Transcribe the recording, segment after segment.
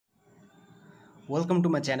Welcome to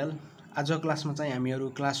my channel. आजको क्लासमा चाहिँ हामीहरू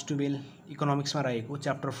क्लास 12 इकोनोमिक्समा रहेको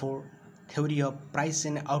chapter 4 theory of price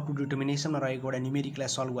and output डिटर्मिनेसनमा रहेको एउटा न्युमेरिकलाई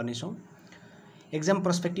सल्भ गर्नेछौँ। एक्जाम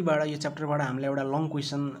पर्सपेक्टिभबाट यो च्याप्टरबाट हामीलाई एउटा लङ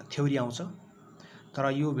क्वेसन थ्योरी आउँछ, तर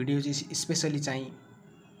यो भिडियो चाहिँ स्पेसली चाहिँ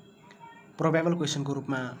प्रोबेबल क्वेसनको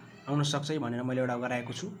रूपमा आउन सक्छ भनेर मैले एउटा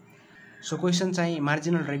गराएको छु। सो क्वेसन चाहिँ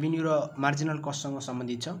मार्जिनल रेभिन्यू र मार्जिनल कस्टसँग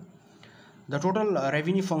सम्बन्धित छ। The total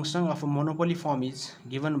revenue function of a monopoly firm is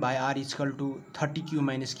given by R is equal to 30Q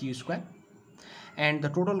minus Q square and the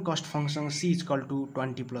total cost function C is equal to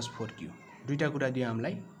 20 plus 4Q. दुईटा कुरा दियो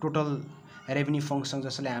हामीलाई। Total revenue function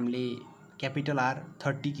जसलाई हामीले capital R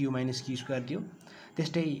 30Q minus Q square दियो,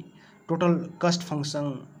 त्यस्तै total cost function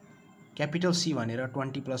capital C भनेर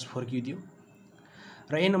 20 plus 4Q दियो।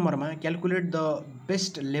 र ए नम्बरमा calculate the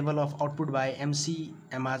best level of output by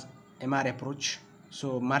MR approach. So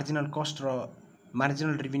marginal cost र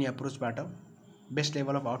marginal revenue एप्रोचबाट best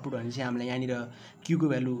level of output भने चाहिँ हामीले यहाँनिर क्यू को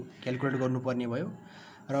भ्यालु क्याल्कुलेट गर्नुपर्ने भयो।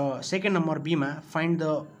 र सेकेन्ड नम्बर बीमा फाइन्ड द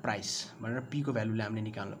प्राइस भनेर पी को भ्यालुले हामीले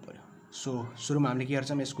निकाल्नु पर्यो। सो सुरुमा हामीले के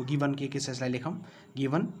गर्छौँ, यसको गिभन के छ यसलाई लेखौँ।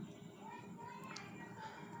 Given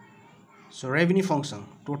so revenue function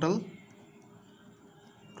total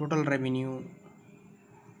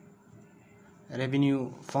revenue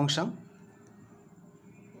function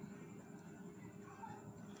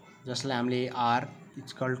जसलाई हामीले R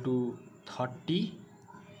equal two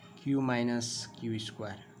 30Q minus Q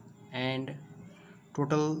square and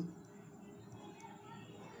total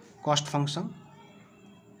cost function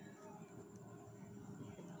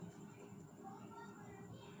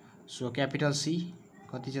so capital C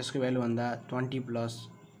कति छ यसको भ्यालु भन्दा 20 plus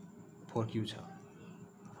 4Q छ।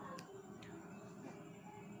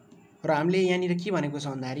 र हामीले यहाँनिर के भनेको छ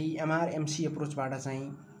भन्दाखेरि MRMC एप्रोचबाट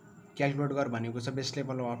चाहिँ क्याल्कुलेट गर भनेको छ बेस्ट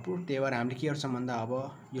लेभल अफ आउटपुट। त्यही भएर हामीले के गर्छौँ भन्दा अब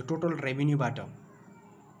यो टोटल रेभिन्यूबाट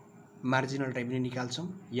मार्जिनल रेभिन्यू निकाल्छौँ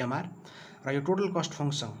MR, र यो टोटल कस्ट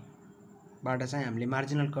फंक्शनबाट चाहिँ हामीले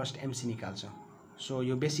मार्जिनल कस्ट MC निकाल्छौँ। सो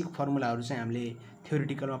यो बेसिक फर्मुलाहरू चाहिँ हामीले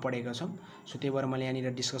थ्योरिटिकलमा पढेका छौँ, सो त्यही भएर मैले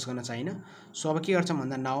यहाँनिर डिस्कस गर्न चाहिनँ। सो अब के गर्छौँ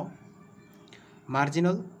भन्दा नाउ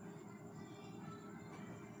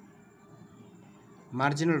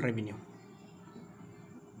मार्जिनल रेभिन्यू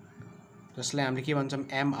जसलाई हामीले के भन्छौँ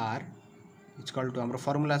MR इक्वल टू हाम्रो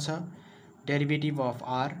फर्मुला छ derivative of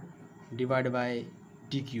R divide by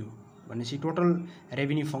DQ भनेपछि total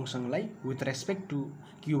revenue फंक्शनलाई with respect two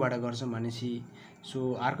क्यूबाट गर्छौँ भनेपछि सो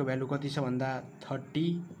R को भ्यालु कति छ भन्दा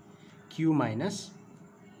 30Q माइनस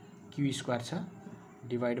Q स्क्वायर छ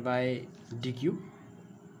डिवाइड बाई DQ।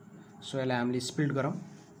 सो यसलाई हामीले स्प्लिट गरौँ।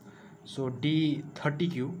 So D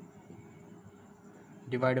 30Q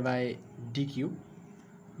divide by DQ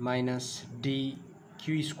minus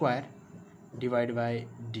DQ square divide by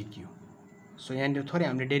DQ। So यहाँनिर थोरै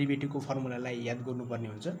हामीले डेरिभेटिभको फर्मुलालाई याद गर्नुपर्ने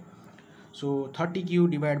हुन्छ। So 30Q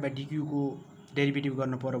divide by DQ को डेरिभेटिभ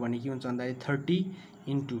गर्नु पर्यो भने के हुन्छ भन्दाखेरि 30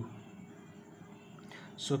 इन्टु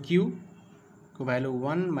सो Q को भ्यालु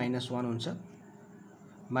 1 माइनस 1 हुन्छ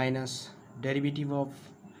minus derivative of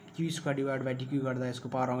Q square divide by DQ गर्दा यसको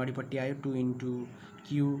पावर अगाडिपट्टि आयो 2 इन्टु Q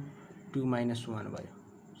 2 माइनस 1 भयो।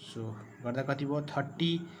 सो गर्दा कति भयो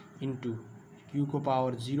 30 इन्टु Q को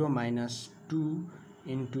power 0 minus 2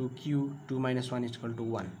 into Q 2 minus 1 equal two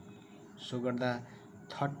 1। So गर्दा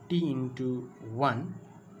 30 इन्टु 1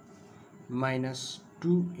 माइनस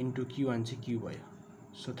 2 इन्टु Q भने Q भयो।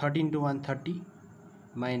 So 30 into 1 30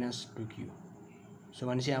 minus 2Q। So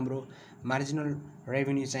भनेपछि हाम्रो मार्जिनल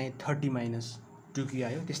रेभिन्यू चाहिँ 30 माइनस 2Q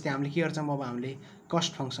आयो। त्यस्तै हामीले के गर्छौँ अब हामीले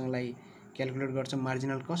कस्ट फंक्शनलाई क्याल्कुलेट गर्छौँ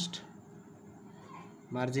मार्जिनल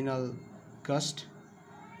कस्ट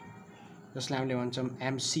जसलाई हामीले भन्छौँ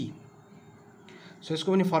MC। सो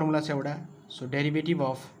यसको पनि फर्मुला छ एउटा। So derivative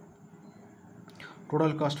of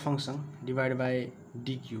total cost function divide by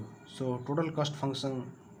DQ। So total cost function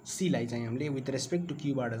C लाई चाहिँ हामीले विथ रेस्पेक्ट टू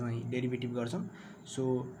Qबाट चाहिँ डेरिभेटिभ गर्छौँ। सो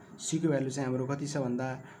C को भ्यालु चाहिँ हाम्रो कति छ भन्दा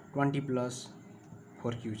 20 प्लस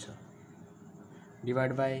 4Q छ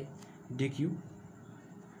डिवाइड बाई DQ।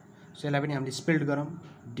 सो यसलाई पनि हामीले स्प्लिट गरौँ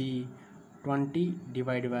D 20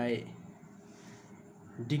 divide by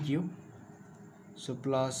DQ। So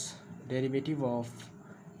plus derivative of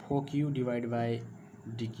 4Q divide by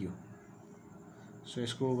DQ। So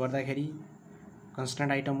यसको गर्दाखेरि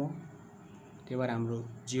कन्स्टेन्ट आइटम हो, त्यही भएर हाम्रो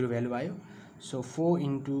 0 भ्यालु आयो। सो 4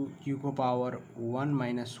 इन्टु Q को power 1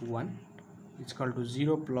 minus 1 equal two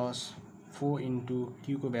 0 plus 4 into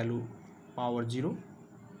Q को value power 0।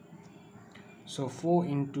 So 4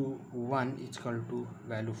 into 1 equal two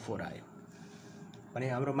value 4 आयो भने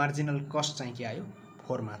हाम्रो मार्जिनल कस्ट चाहिँ के आयो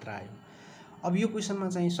 4 मात्र आयो। अब यो क्वेसनमा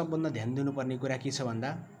चाहिँ सबभन्दा ध्यान दिनुपर्ने कुरा के छ भन्दा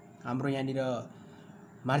हाम्रो यहाँनिर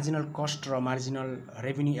मार्जिनल कस्ट र मार्जिनल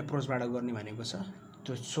रेभिन्यू एप्रोचबाट गर्ने भनेको छ।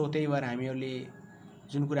 त्यो सो त्यही भएर हामीहरूले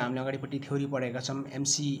जुन कुरा हामीले अगाडिपट्टि थ्योरी पढेका छौँ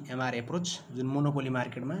एमसी-एमआर एप्रोच, जुन मोनोपोली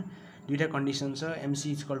मार्केटमा दुईटा कन्डिसन छ,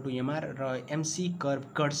 एमसी इक्वल टु एमआर र MC curve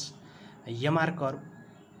cuts MR curve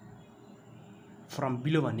from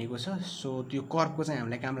below भनेको छ। सो त्यो कर्भको चाहिँ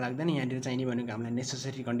हामीलाई काम लाग्दैन, यहाँनिर चाहिने भनेको हामीलाई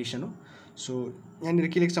नेसेसरी कन्डिसन हो। सो यहाँनिर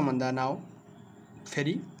के लेख्छ भन्दा नाउ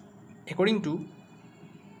फेरि according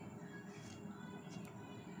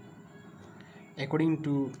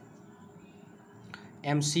to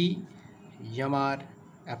MC-MR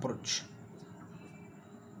approach.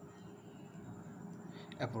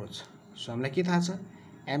 So हामीलाई के थाहा छ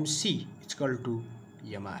MC equal to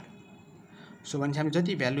MR। So भनेपछि हामीले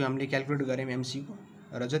जति भ्यालु हामीले क्याल्कुलेट गऱ्यौँ MC को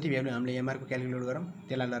र जति भ्यालु हामीले MR को क्याल्कुलेट गरौँ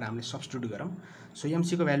त्यसलाई लिएर हामीले सब्स्टिट्युट गरौँ। सो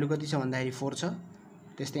MC को भ्यालु कति छ भन्दाखेरि 4 छ,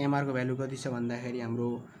 त्यस्तै MR को भ्यालु कति छ भन्दाखेरि हाम्रो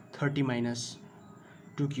 30 माइनस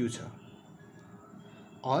 2Q छ,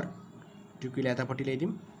 और 2Q लाई यतापट्टि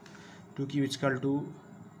ल्याइदिउँ। 2Q इक्वल टु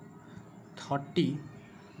 30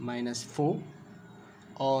 माइनस 4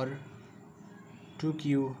 और 2Q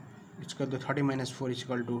equal to 30 minus 4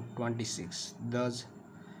 equal to 26। दस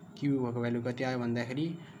Q भएको भ्यालु कति आयो भन्दाखेरि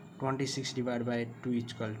 26 divide by 2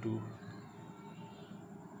 equal to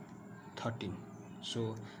 13। So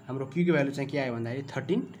हाम्रो Q को भ्यालु चाहिँ के आयो भन्दाखेरि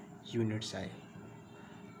 13 युनिट्स आयो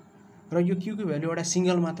र यो Q को भ्यालु एउटा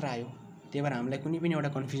सिंगल मात्र आयो, त्यही भएर हामीलाई कुनै पनि एउटा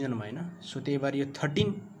कन्फ्युजन भएन। सो त्यही भएर यो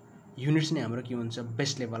 13 युनिट्स नै हाम्रो के हुन्छ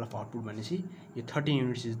बेस्ट लेभल अफ आउटपुट भनेपछि यो 13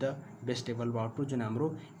 units is the best level of output, जुन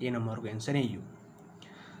हाम्रो ए नम्बरको एन्सर नै यो।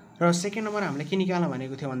 र सेकेन्ड नम्बर हामीले के निकाल्न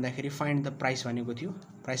भनेको थियो भन्दाखेरि फाइन्ड द प्राइस भनेको थियो।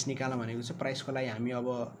 प्राइस निकाल्न भनेको छ। प्राइसको लागि हामी अब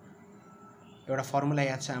एउटा फर्मुला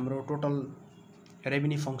याद छ हाम्रो टोटल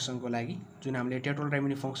रेभिन्यू फंक्सनको लागि, जुन हामीले टोटल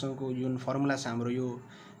रेभिन्यू फंक्सनको जुन फर्मुला छ हाम्रो यो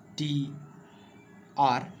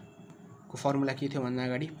TR को फर्मुला के थियो भन्दा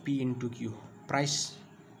अगाडि P into Q, price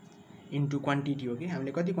into quantity हो कि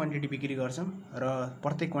हामीले कति क्वान्टिटी बिक्री गर्छौँ र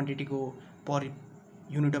प्रत्येक क्वान्टिटीको पर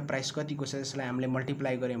युनिट अफ प्राइस कतिको छ त्यसलाई हामीले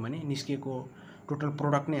मल्टिप्लाई गऱ्यौँ भने निस्केको टोटल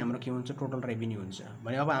प्रोडक्ट नै हाम्रो के हुन्छ टोटल रेभिन्यू हुन्छ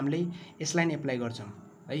भने अब हामीले यसलाई नै एप्लाई गर्छौँ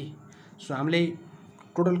है। सो हामीले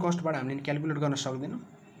टोटल कस्टबाट हामीले क्याल्कुलेट गर्न सक्दैनौँ,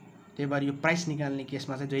 त्यही भएर यो प्राइस निकाल्ने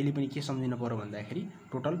केसमा चाहिँ जहिले पनि के सम्झिनु पर्यो भन्दाखेरि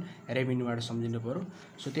टोटल रेभिन्यूबाट सम्झिनु पर्यो।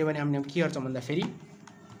 सो त्यही भएर हामीले के गर्छौँ भन्दा फेरि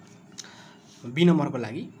बी नम्बरको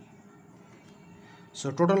लागि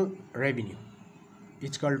so total revenue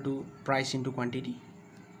equal to price into quantity.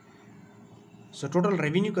 So total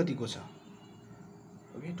revenue कतिको छ,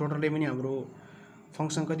 ओके टोटल रेभिन्यू हाम्रो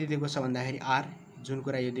फंक्सन कति दिएको छ भन्दाखेरि आर, जुन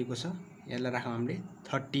कुरा यो दिएको छ यसलाई राखौँ हामीले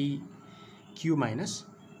 30Q minus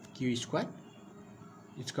Q square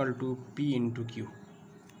equal to P into Q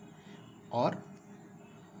और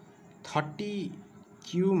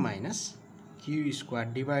 30Q minus Q square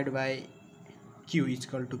divide by Q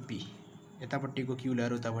equal to P। यतापट्टिको Q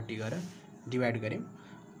लिएर उतापट्टि गएर डिवाइड गऱ्यौँ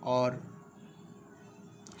और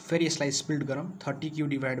फेरि यसलाई स्प्लिट गरौँ 30Q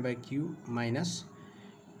divide by Q minus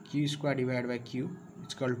Q square divide by Q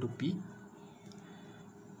equal to P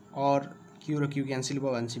और Q र Q क्यान्सल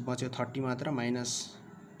भयो भनेपछि बच्यो 30 मात्र माइनस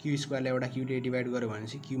Q स्क्वायरलाई एउटा Q ले डिवाइड गर्यो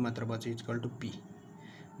भनेपछि Q मात्र बच्यो इक्वल टु P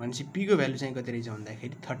भनेपछि P को भ्यालु चाहिँ कति रहेछ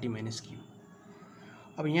भन्दाखेरि 30 माइनस Q।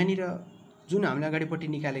 अब यहाँनिर जुन हामीले अगाडिपट्टि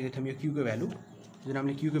निकालेको थियौँ यो Q को भ्यालु, जुन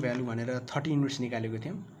हामीले Q को भ्यालु भनेर 30 युनिट्स निकालेको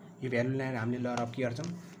थियौँ, यो भ्यालु ल्याएर हामीले ल अब के गर्छौँ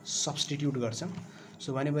सब्स्टिट्युट गर्छौँ।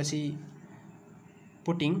 सो भनेपछि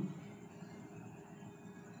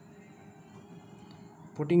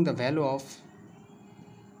putting the value of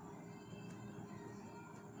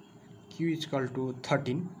Q equal to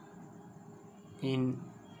 13 in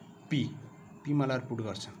P मा लगाएर पुट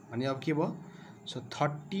गर्छौँ भने अब के भयो। So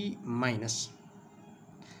 30 minus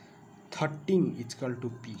 13 equal to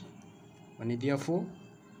P भने देयरफोर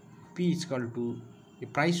P इक्वल टु यो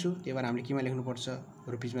प्राइस हो, त्यही भएर हामीले केमा लेख्नुपर्छ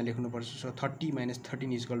रुपिजमा लेख्नुपर्छ। So 30 minus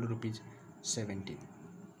 13 equal to rupees 17।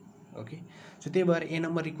 Okay so त्यही भएर ए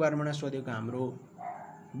नम्बर रिक्वायरमेन्टमा सोधेको हाम्रो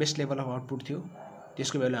बेस्ट लेभल अफ आउटपुट थियो,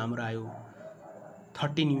 त्यसको भ्यालु हाम्रो आयो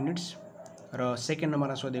 13 युनिट्स र सेकेन्ड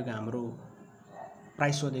नम्बरमा सोधेको हाम्रो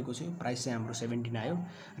प्राइस सोधेको थियो, प्राइस चाहिँ हाम्रो 17 आयो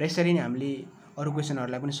र यसरी नै हामीले अरु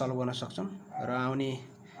क्वेसनहरूलाई पनि सल्भ गर्न सक्छौँ र आउने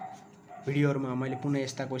भिडियोहरुमा मैले पुनः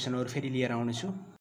यस्ता क्वेसनहरू फेरि लिएर आउने छु।